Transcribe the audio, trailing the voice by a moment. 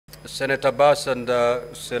Senator Bass and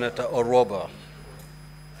Senator Oroba,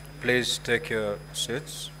 please take your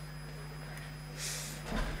seats.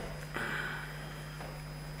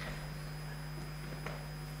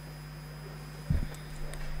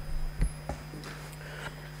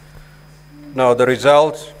 Now, the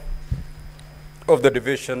result of the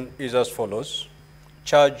division is as follows.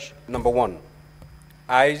 Charge number 1,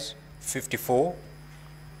 ayes 54,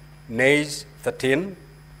 nays 13,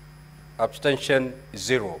 abstention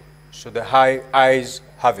 0. So the ayes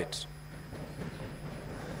have it.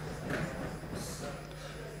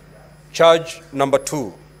 Charge number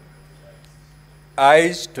 2,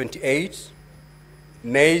 ayes 28,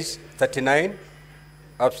 nays 39,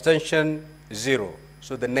 abstention 0.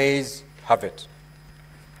 So the nays have it.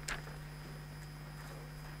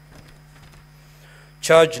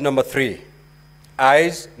 Charge number 3,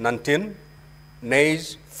 ayes 19,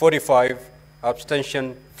 nays 45,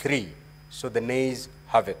 abstention 3. So the nays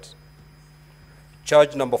have it.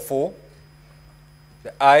 Charge number 4,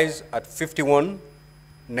 the ayes at 51,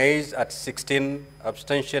 nays at 16,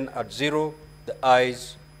 abstention at 0. The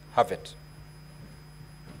ayes have it.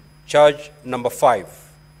 Charge number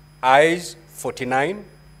 5, ayes 49,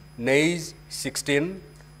 nays 16,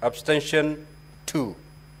 abstention 2.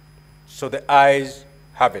 So the ayes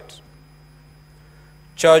have it.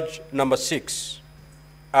 Charge number 6,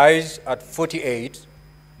 ayes at 48,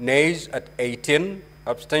 nays at 18,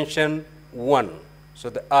 abstention 1. So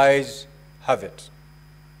the ayes have it.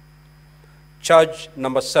 Charge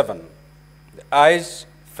number 7, the ayes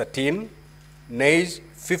 13, nays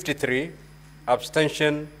 53,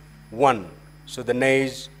 abstention 1. So the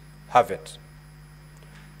nays have it.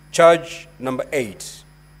 Charge number 8,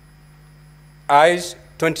 ayes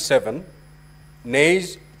 27,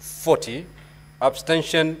 nays 40,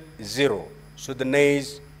 abstention 0. So the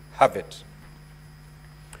nays have it.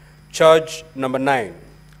 Charge number 9,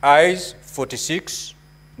 ayes 46,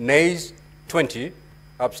 nays 20,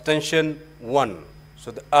 abstention 1.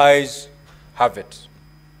 So the ayes have it.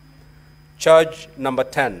 Charge number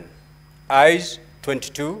 10, ayes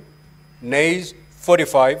 22, nays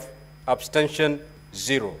 45, abstention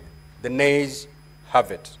 0. The nays have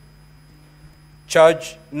it.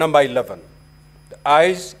 Charge number 11, the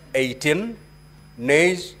ayes 18,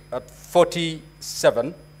 nays at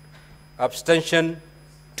 47, abstention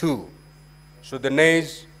 2. So the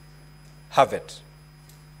nays have it.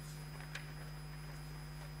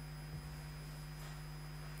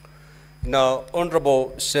 Now,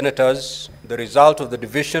 honorable senators, the result of the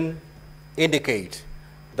division indicate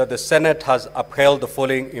that the Senate has upheld the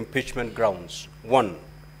following impeachment grounds. 1,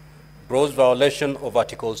 gross violation of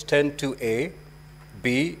Articles 10(2)(a),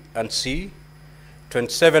 B, and C,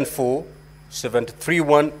 27(4),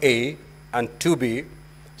 73(1)(a), and 2B,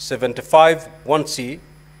 75(1)(c),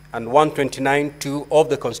 and 129(2) of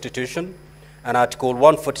the Constitution, and Article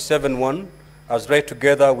 147(1) as read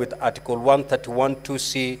together with Article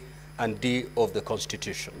 131(2)(c) and D of the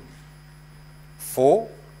Constitution. 4,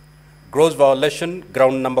 gross violation,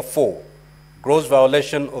 ground number 4, gross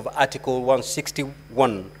violation of Article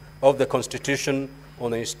 161 of the Constitution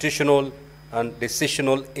on the institutional and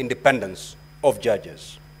decisional independence of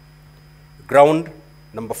judges. Ground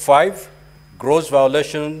number 5, gross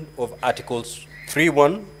violation of Articles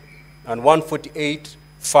 3(1) and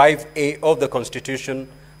 148(5)(a) of the Constitution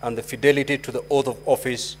and the fidelity to the oath of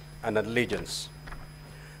office and allegiance.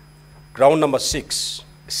 Ground number 6,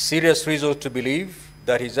 serious reasons to believe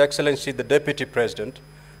that His Excellency the Deputy President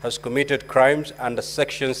has committed crimes under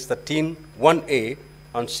Sections 13(1)(a)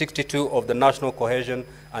 and 62 of the National Cohesion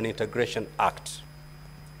and Integration Act.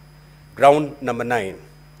 Ground number 9,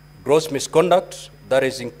 gross misconduct that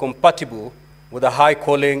is incompatible with the high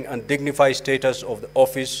calling and dignified status of the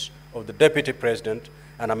office of the Deputy President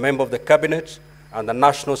and a member of the Cabinet and the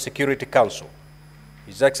National Security Council.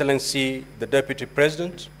 His Excellency the Deputy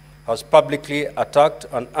President has publicly attacked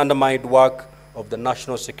and undermined work of the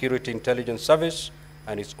National Security Intelligence Service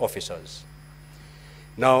and its officers.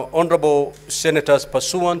 Now, honorable senators,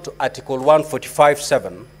 pursuant to Article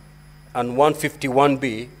 145(7) and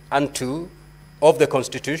 151(b) and 2 of the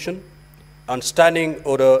Constitution and Standing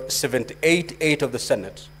Order 78(8) of the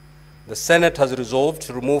Senate has resolved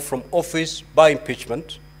to remove from office by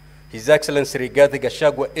impeachment His Excellency Rigathi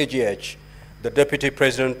Gachagua, AGH, the Deputy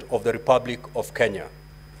President of the Republic of Kenya.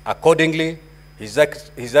 Accordingly, His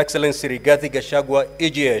Excellency Rigathi Gachagua,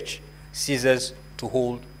 AGH, ceases to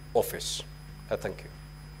hold office. Thank you.